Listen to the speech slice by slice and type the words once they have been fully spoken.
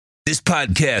This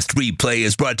podcast replay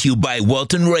is brought to you by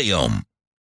Welton Rayom.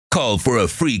 Call for a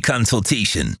free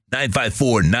consultation,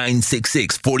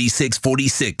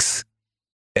 954-966-4646.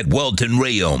 At Welton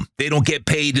Rayom, they don't get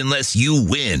paid unless you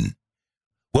win.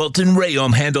 Welton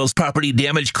Rayom handles property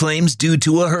damage claims due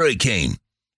to a hurricane.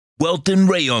 Welton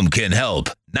Rayom can help.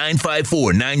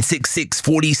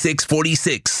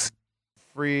 954-966-4646.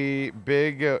 Free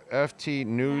big FT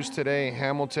news today.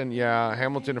 Hamilton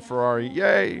and Ferrari.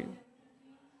 Yay.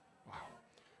 Wow.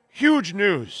 Huge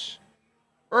news.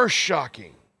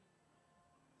 Earth-shocking.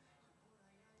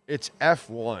 It's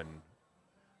F1.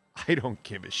 I don't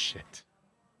give a shit.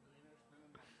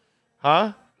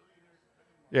 Huh?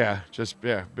 Yeah,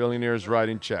 billionaires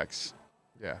writing checks.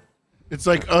 Yeah. It's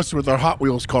like us with our Hot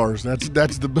Wheels cars.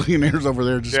 That's the billionaires over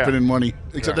there just spending money,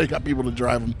 except they got people to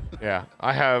drive them. Yeah,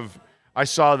 I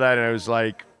saw that and I was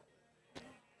like,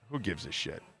 who gives a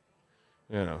shit?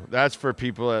 You know, that's for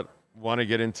people that want to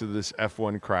get into this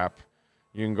F1 crap.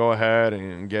 You can go ahead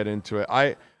and get into it.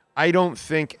 I don't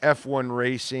think F1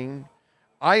 racing,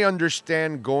 I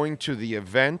understand going to the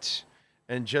event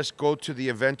and just go to the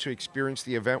event to experience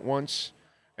the event once.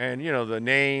 And, you know, the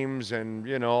names and,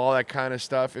 you know, all that kind of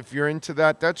stuff. If you're into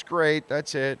that, that's great.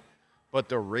 That's it. But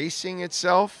the racing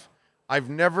itself, I've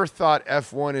never thought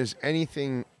F1 is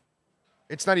anything.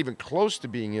 It's not even close to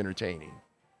being entertaining.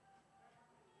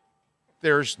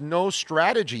 There's no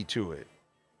strategy to it.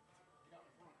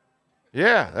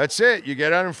 Yeah, that's it. You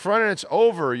get out in front and it's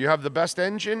over. You have the best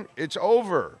engine, it's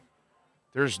over.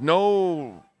 There's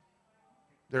no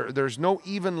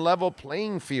even level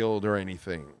playing field or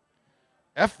anything.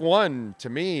 F1, to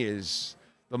me, is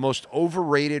the most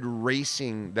overrated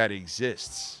racing that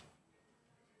exists.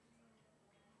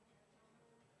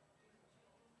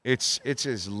 It's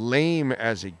as lame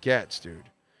as it gets, dude.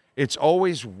 It's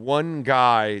always one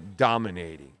guy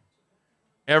dominating.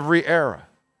 Every era.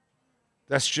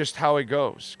 That's just how it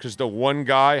goes. Because the one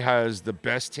guy has the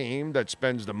best team that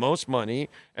spends the most money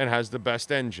and has the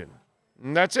best engine.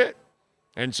 And that's it.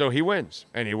 And so he wins.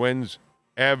 And he wins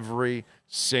every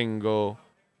single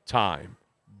time.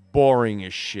 Boring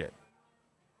as shit.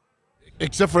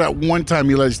 Except for that one time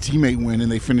he let his teammate win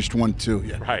and they finished 1-2.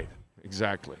 Yeah. Right.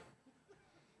 Exactly.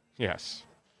 Yes.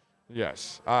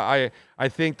 I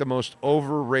think the most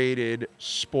overrated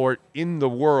sport in the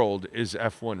world is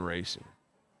F1 racing.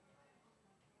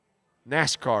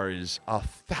 NASCAR is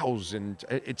 1,000.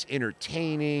 It's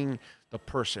entertaining. The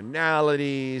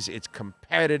personalities. It's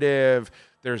competitive.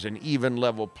 There's an even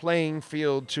level playing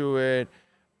field to it.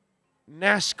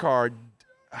 NASCAR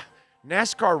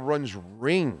runs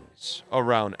rings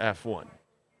around F1.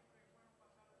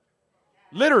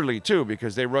 Literally, too,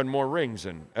 because they run more rings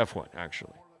than F1,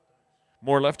 actually.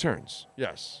 More left turns.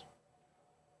 Yes.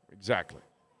 Exactly.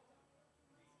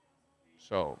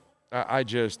 So,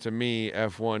 to me,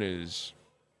 F1 is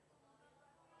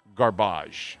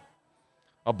garbage.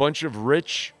 A bunch of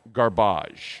rich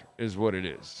garbage is what it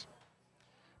is.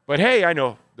 But hey, I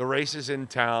know the race is in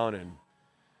town, and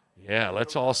yeah,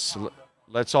 let's all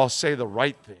say the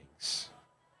right things.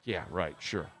 Yeah, right,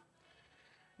 sure.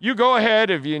 You go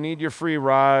ahead if you need your free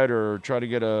ride or try to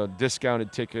get a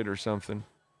discounted ticket or something.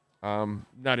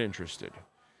 Not interested.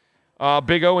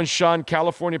 Big O and Sean,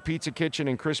 California Pizza Kitchen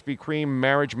and Krispy Kreme,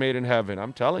 marriage made in heaven.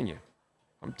 I'm telling you.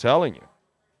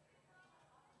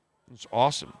 It's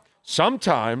awesome.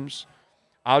 Sometimes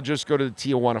I'll just go to the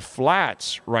Tijuana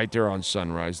Flats right there on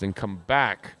Sunrise, then come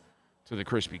back to the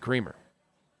Krispy Kremer.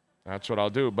 That's what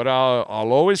I'll do. But I'll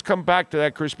always come back to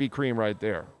that Krispy Kreme right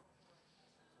there.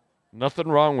 Nothing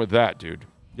wrong with that, dude.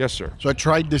 Yes, sir. So I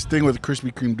tried this thing with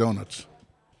Krispy Kreme donuts.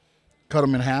 Cut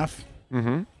them in half. Mm-hmm.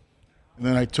 And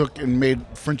then I took and made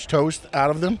French toast out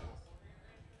of them.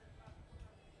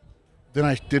 Then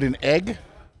I did an egg,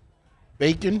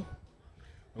 bacon,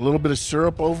 a little bit of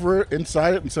syrup over it,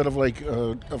 inside it, instead of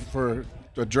for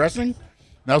a dressing.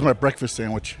 That was my breakfast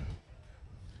sandwich.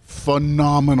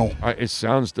 Phenomenal. It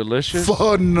sounds delicious.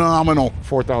 Phenomenal.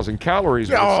 4,000 calories.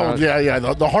 Oh, yeah.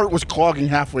 The heart was clogging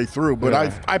halfway through, but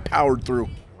I powered through.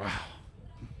 Wow.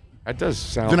 That does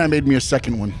sound... Then I made me a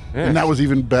second one, and that was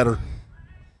even better.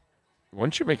 Why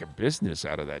don't you make a business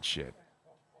out of that shit?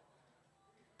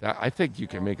 I think you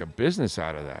can make a business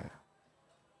out of that.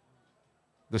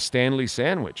 The Stanley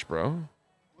sandwich, bro.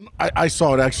 I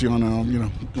saw it actually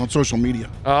on social media.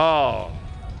 Oh.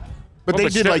 But they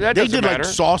did like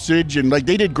sausage and like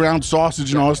they did ground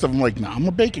sausage and all that stuff. I'm like, nah, I'm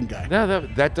a bacon guy. No,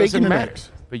 that doesn't matter.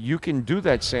 But you can do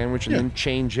that sandwich and then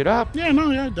change it up. Yeah,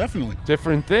 no, yeah, definitely.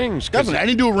 Different things. Definitely. I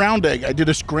didn't do a round egg. I did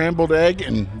a scrambled egg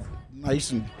and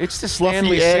nice and It's the fluffy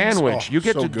Stanley eggs. sandwich. Oh, You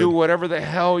get so to good. do whatever the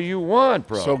hell you want,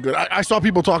 bro. So good. I saw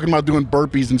people talking about doing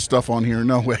burpees and stuff on here.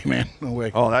 No way, man. No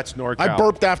way. Oh, that's NorCal. I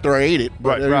burped after I ate it.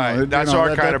 But, Right. That's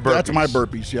our kind of burpees. That's my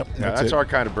burpees. Yep. Yeah, that's it. our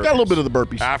kind of burpees. Got a little bit of the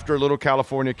burpees. After a little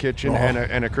California kitchen and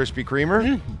a Krispy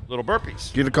Kreme, little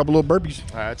burpees. Get a couple of burpees.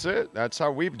 That's it. That's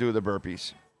how we do the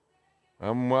burpees.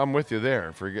 I'm with you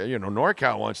there. Forget,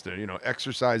 NorCal wants to,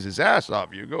 exercise his ass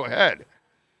off you. Go ahead.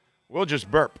 We'll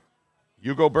just burp.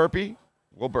 You go burpee,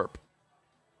 we'll burp.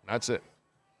 That's it.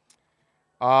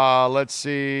 Let's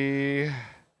see.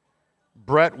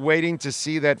 Brett waiting to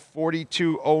see that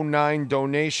 4209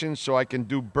 donation so I can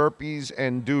do burpees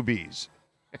and doobies.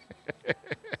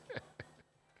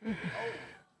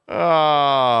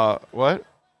 What?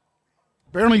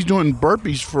 Apparently he's doing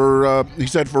burpees for, he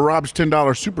said for Rob's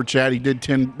 $10 super chat, he did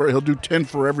 10, he'll do 10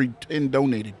 for every 10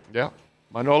 donated. Yeah.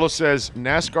 Manolo says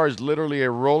NASCAR is literally a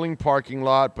rolling parking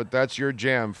lot, but that's your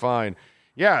jam. Fine.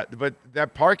 Yeah, but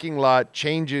that parking lot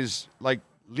changes like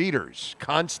leaders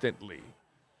constantly.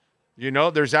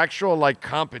 There's actual like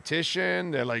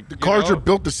competition. They're like The cars are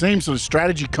built the same, so the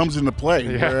strategy comes into play.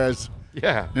 Yeah. Whereas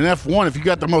Yeah. in F1, if you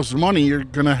got the most money, you're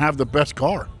going to have the best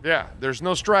car. Yeah. There's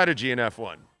no strategy in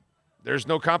F1. There's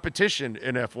no competition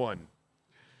in F1.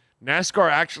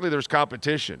 NASCAR, actually, there's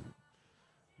competition.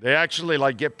 They actually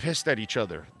like get pissed at each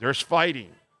other. There's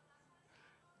fighting.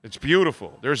 It's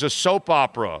beautiful. There's a soap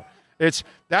opera.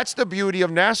 That's the beauty of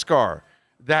NASCAR.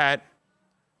 That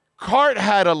kart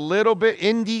had a little bit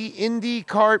Indy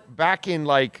kart back in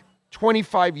like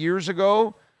 25 years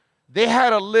ago. They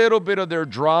had a little bit of their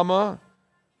drama.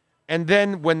 And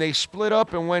then when they split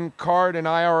up and went kart and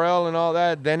IRL and all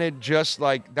that, then it just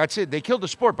like, that's it. They killed the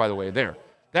sport, by the way, there.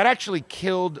 That actually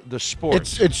killed the sport.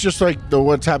 It's just like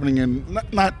what's happening in,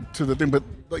 not to the thing, but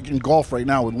like in golf right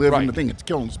now with Liv and the thing, it's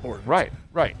killing the sport. Right.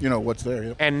 What's there.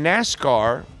 Yep. And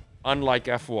NASCAR, unlike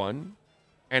F1,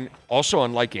 and also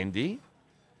unlike Indy,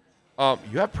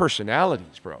 you have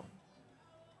personalities, bro.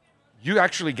 You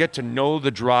actually get to know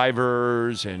the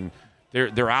drivers, and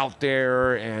they're out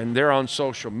there, and they're on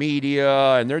social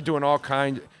media, and they're doing all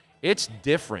kinds. It's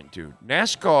different, dude.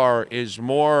 NASCAR is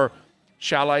more,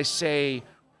 shall I say,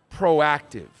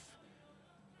 proactive.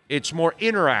 It's more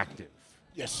interactive.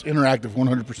 Yes, interactive,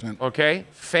 100%. Okay?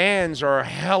 Fans are a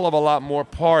hell of a lot more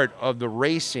part of the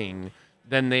racing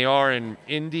than they are in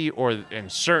Indy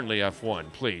and certainly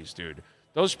F1. Please, dude.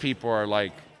 Those people are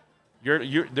like,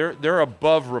 they're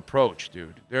above reproach,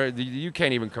 dude. You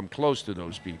can't even come close to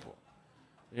those people.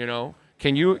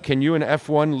 Can you in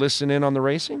F1 listen in on the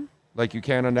racing like you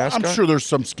can on NASCAR? I'm sure there's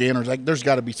some scanners. Like there's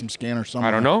got to be some scanners somewhere.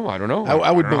 I don't know. I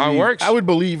would don't know believe how it works. I would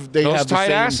believe they Those have the tight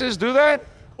same. asses do that?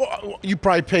 Well, you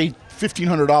probably pay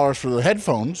 $1,500 for the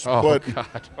headphones. Oh, but,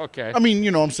 God. Okay. I mean,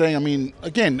 you know what I'm saying? I mean,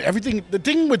 again, everything. The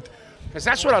thing with Because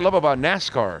that's what I love about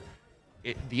NASCAR.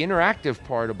 The interactive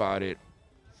part about it,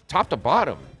 top to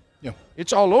bottom,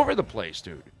 it's all over the place,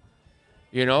 dude.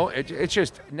 It's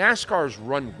just NASCAR's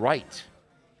run right.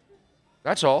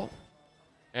 That's all.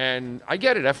 And I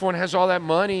get it. F1 has all that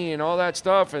money and all that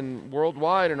stuff and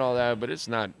worldwide and all that, but it's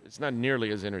not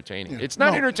nearly as entertaining. It's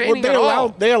not entertaining at all.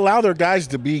 They allow their guys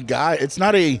to be guys.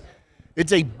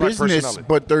 It's a business,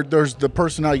 but there's the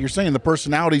personality. You're saying the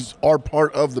personalities are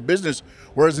part of the business,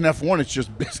 whereas in F1 it's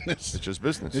just business. It's just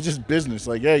business. It's just business.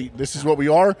 Like, hey, this is what we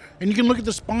are. And you can look at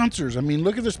the sponsors. I mean,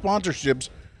 look at the sponsorships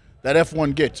that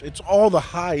F1 gets. It's all the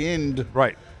high-end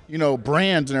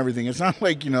brands and everything. It's not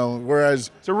like,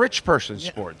 whereas it's a rich person's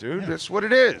sport, dude. That's what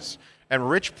it is. And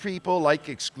rich people like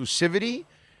exclusivity,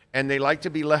 and they like to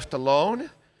be left alone,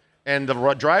 and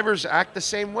the drivers act the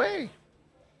same way.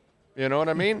 You know what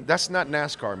I mean? That's not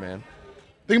NASCAR, man.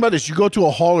 Think about this. You go to a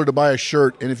hauler to buy a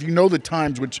shirt, and if you know the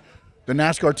times, which the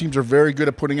NASCAR teams are very good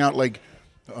at putting out, like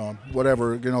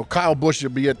Kyle Busch will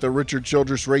be at the Richard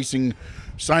Childress Racing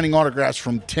signing autographs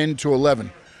from 10 to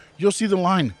 11. You'll see the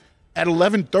line. At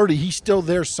 11:30, he's still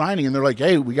there signing, and they're like,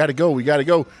 hey, we got to go.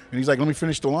 And he's like, let me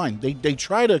finish the line. They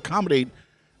try to accommodate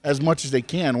as much as they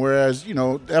can, whereas,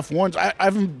 F1s, I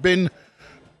haven't been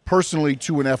personally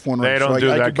to an F1 race. They don't do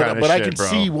that kind of but shit, I can bro.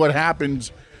 see what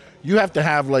happens. You have to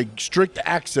have, strict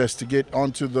access to get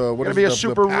onto the, what is be it, a the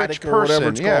super paddock rich or whatever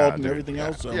person, it's yeah, called, and dude. everything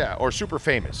else. So. Yeah, or super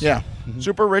famous. Yeah.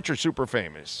 Super rich or super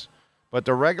famous. But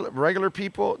the regular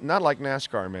people, not like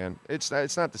NASCAR, man. It's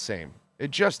not the same. It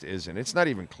just isn't. It's not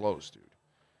even close, dude.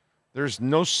 There's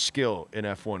no skill in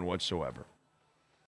F1 whatsoever.